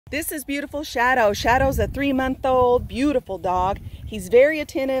This is beautiful Shadow. Shadow's a 3-month-old, beautiful dog. He's very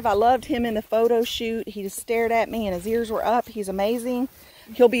attentive. I loved him in the photo shoot. He just stared at me and his ears were up. He's amazing.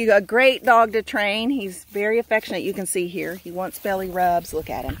 He'll be a great dog to train. He's very affectionate. You can see here. He wants belly rubs. Look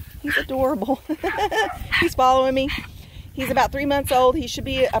at him. He's adorable. He's following me. He's about 3 months old. He should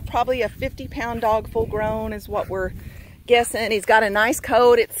be probably a 50-pound dog, full grown is what we're guessing. He's got a nice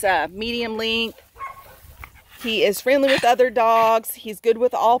coat. It's medium length. He is friendly with other dogs. He's good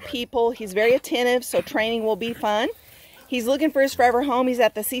with all people. He's very attentive, so training will be fun. He's looking for his forever home. He's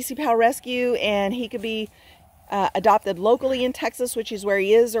at the CCPAL rescue, and he could be adopted locally in Texas, which is where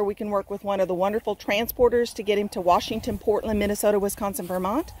he is, or we can work with one of the wonderful transporters to get him to Washington, Portland, Minnesota, Wisconsin,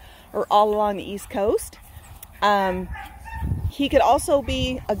 Vermont, or all along the East Coast. He could also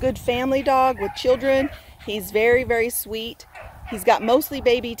be a good family dog with children. He's very, very sweet. He's got mostly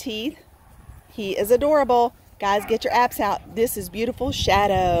baby teeth. He is adorable. Guys, get your apps out. This is beautiful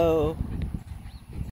Shadow.